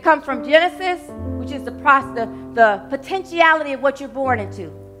that comes from Genesis, which is the potentiality of what you're born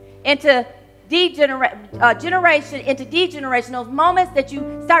into generation into degeneration, those moments that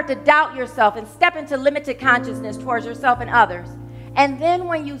you start to doubt yourself and step into limited consciousness towards yourself and others. And then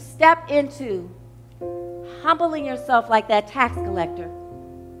when you step into humbling yourself like that tax collector,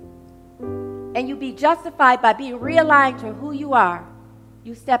 and you be justified by being realigned to who you are,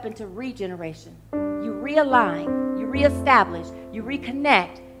 you step into regeneration. You realign, you reestablish, you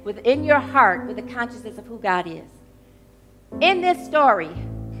reconnect within your heart with the consciousness of who God is. In this story,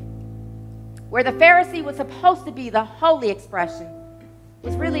 where the Pharisee was supposed to be the holy expression,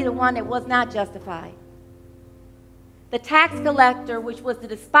 was really the one that was not justified. The tax collector, which was the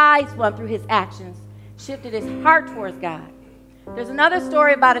despised one through his actions, shifted his heart towards God. There's another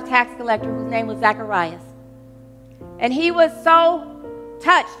story about a tax collector whose name was Zacharias. And he was so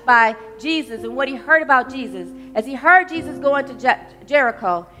touched by Jesus and what he heard about Jesus. As he heard Jesus go into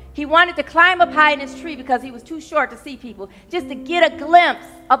Jericho, he wanted to climb up high in his tree because he was too short to see people, just to get a glimpse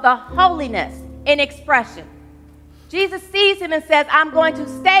of the holiness in expression. Jesus sees him and says, I'm going to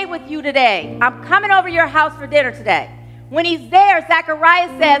stay with you today. I'm coming over your house for dinner today. When he's there,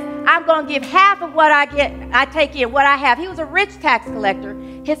 Zacharias says, I'm going to give half of what I take in, what I have. He was a rich tax collector.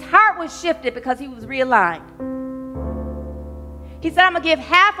 His heart was shifted because he was realigned. He said, I'm going to give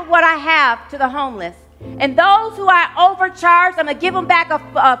half of what I have to the homeless. And those who I overcharged, I'm going to give them back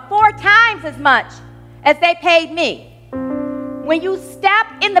 4 times as much as they paid me. When you step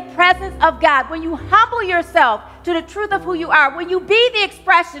in the presence of God, when you humble yourself to the truth of who you are, when you be the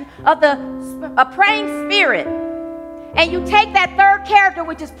expression of a praying spirit, and you take that third character,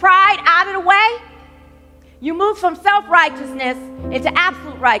 which is pride, out of the way, you move from self-righteousness into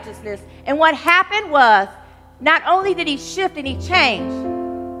absolute righteousness. And what happened was, not only did he shift and he change,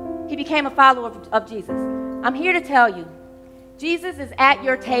 he became a follower of Jesus. I'm here to tell you, Jesus is at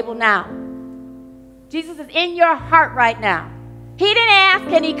your table now. Jesus is in your heart right now. He didn't ask,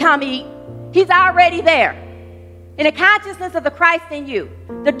 can he come eat? He's already there. In the consciousness of the Christ in you.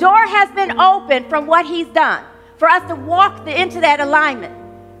 The door has been opened from what he's done for us to walk into that alignment.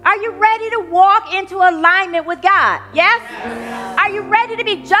 Are you ready to walk into alignment with God? Yes? Yes. Are you ready to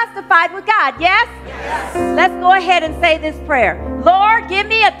be justified with God? Yes? Yes. Let's go ahead and say this prayer. Lord, give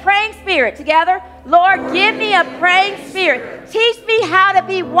me a praying spirit. Together. Lord, give me a praying spirit. Teach me how to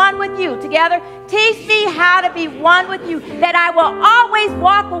be one with you. Together. Teach me how to be one with you. That I will always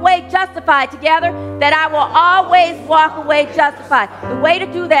walk away justified. Together. That I will always walk away justified. The way to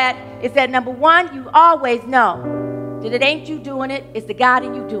do that is that, number one, you always know that it ain't you doing it, it's the God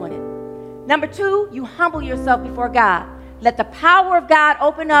in you doing it. Number 2, you humble yourself before God. Let the power of God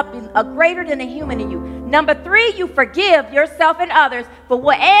open up a greater than a human in you. Number 3, you forgive yourself and others for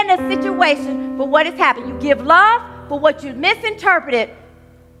what and the situation for what has happened. You give love for what you misinterpreted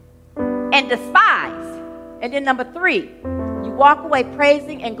and despised. And then number 3, you walk away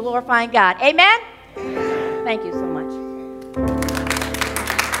praising and glorifying God. Amen? Thank you so much.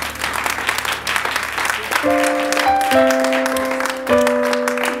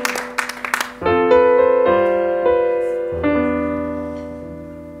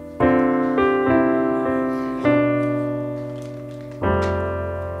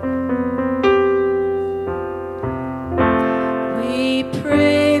 We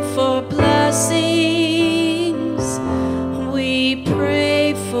pray for blessings. We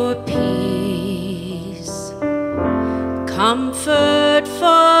pray for peace. Comfort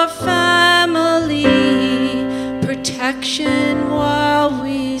for family. Protection while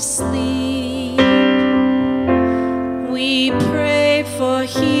we sleep. We pray for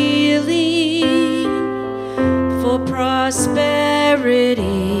healing, for prosperity.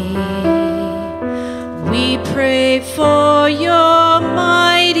 We pray for your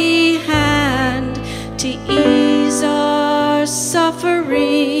mighty hand to ease our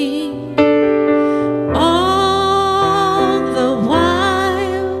suffering. All the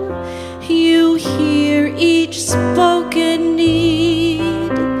while you hear each spoken need,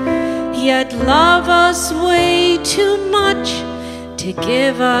 yet love us way too much to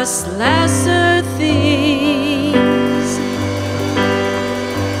give us lesser things.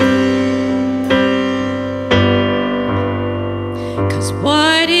 'Cause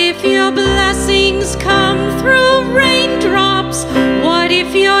what if your blessings come through raindrops? What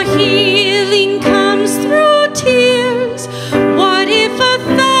if your healing comes through tears?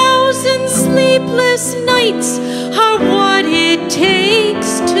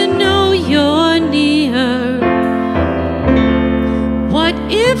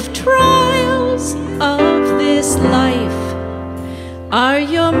 if trials of this life are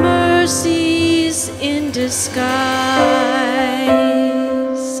your mercies in disguise?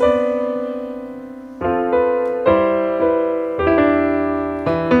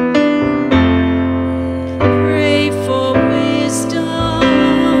 Pray for wisdom,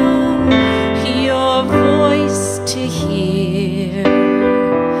 your voice to hear.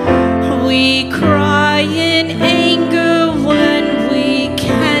 We cry in anger when we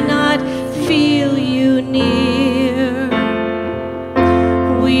cannot feel you near.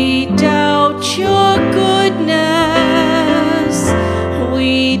 We doubt your goodness,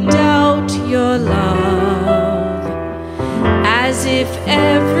 we doubt your love, as if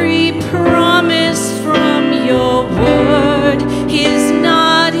every promise from your word is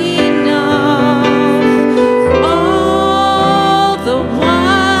not enough. All the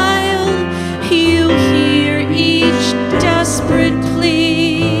while you hear each desperate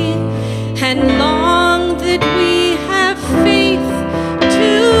plea and long that we have faith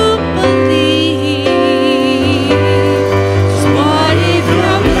to believe. What if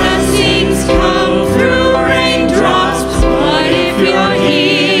your blessings come through raindrops? What if your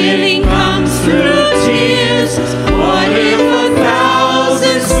healing comes through tears? What if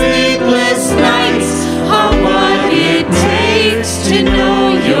 1,000 sleepless nights are what it takes to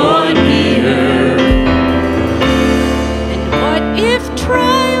know you're near? And what if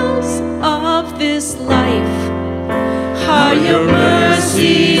trials of this life are your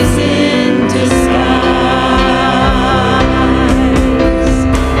mercies in disguise?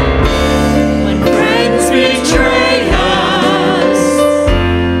 When friends betray us,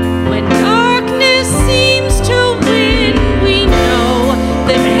 when darkness seems to win, we know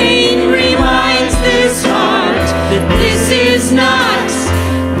that pain reminds this heart that this is not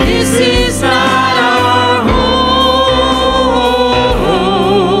our home.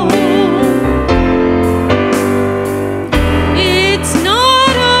 It's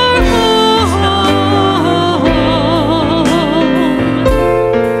not our home.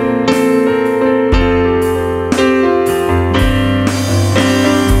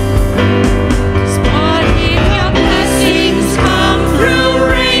 'Cause what if your blessings come through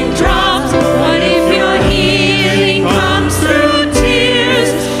raindrops? What if your healing comes through tears?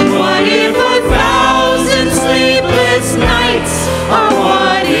 What if 1,000 sleepless nights are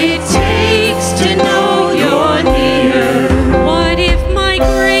what it takes to know you're near? What if my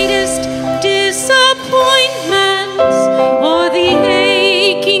greatest disappointments or the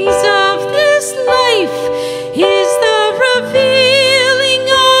achings of this life is the revealing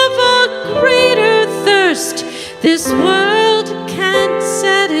of a greater thirst this world can't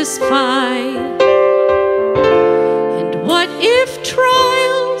satisfy? And what if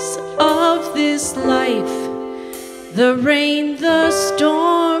trials of this life, the rain, the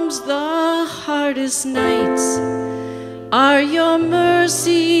storms, the hardest nights, are your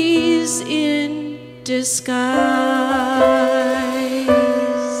mercies in disguise?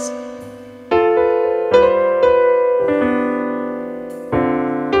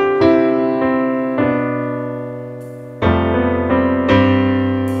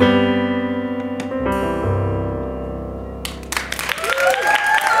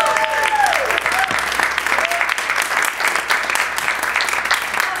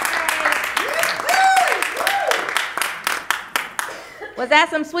 Was that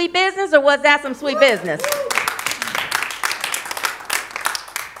some sweet business or was that some sweet business?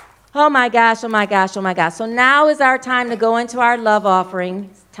 Oh my gosh, oh my gosh, oh my gosh. So now is our time to go into our love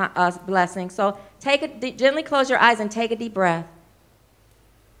offering blessing. So gently close your eyes and take a deep breath.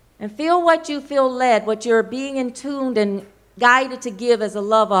 And feel what you feel led, what you're being intuned and guided to give as a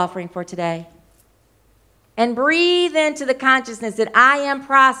love offering for today. And breathe into the consciousness that I am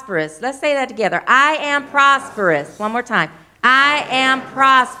prosperous. Let's say that together. I am prosperous. One more time. I am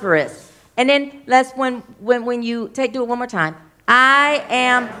prosperous. And then when you do it one more time. I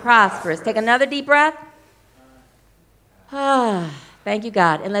am prosperous. Take another deep breath. Thank you,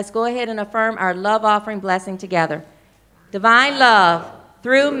 God. And let's go ahead and affirm our love offering blessing together. Divine love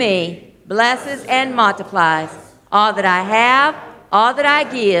through me blesses and multiplies all that I have, all that I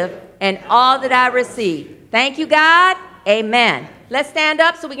give, and all that I receive. Thank you, God. Amen. Let's stand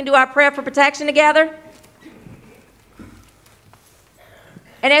up so we can do our prayer for protection together.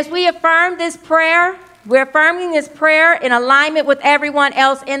 And as we affirm this prayer, we're affirming this prayer in alignment with everyone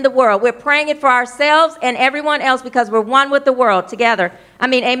else in the world. We're praying it for ourselves and everyone else because we're one with the world together.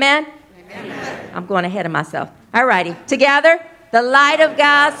 Amen? Amen. I'm going ahead of myself. All righty. Together, the light of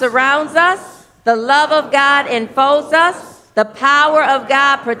God surrounds us. The love of God enfolds us. The power of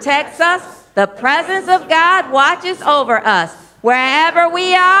God protects us. The presence of God watches over us. Wherever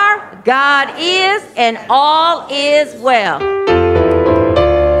we are, God is, and all is well.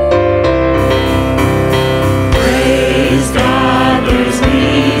 Praise God, there's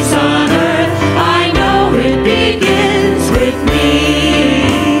peace on earth. I know it begins with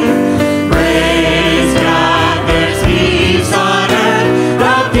me. Praise God, there's peace on earth,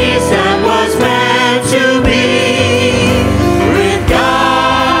 the peace that was meant to be. With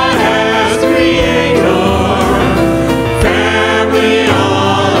God as Creator, family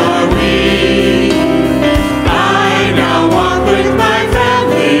all are we. I now walk with my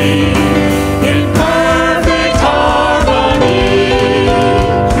family in perfect harmony.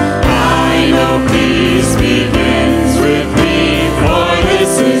 I know peace begins with me, for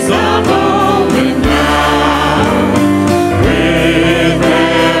this is the moment now. With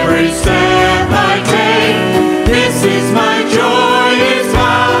every step I take, this is my joyous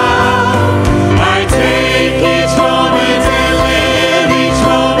vow. I take each moment and live each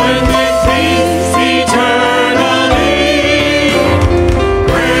moment with peace eternally.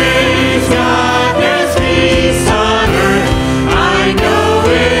 Praise God, there's peace on earth. I know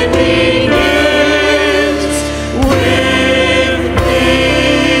it begins with me.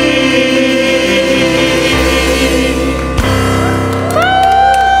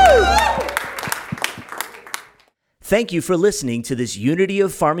 Thank you for listening to this Unity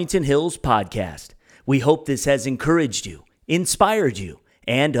of Farmington Hills podcast. We hope this has encouraged you, inspired you,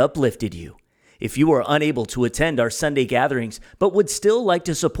 and uplifted you. If you are unable to attend our Sunday gatherings but would still like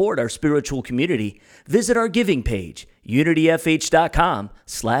to support our spiritual community, visit our giving page,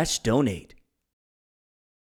 unityfh.com/donate.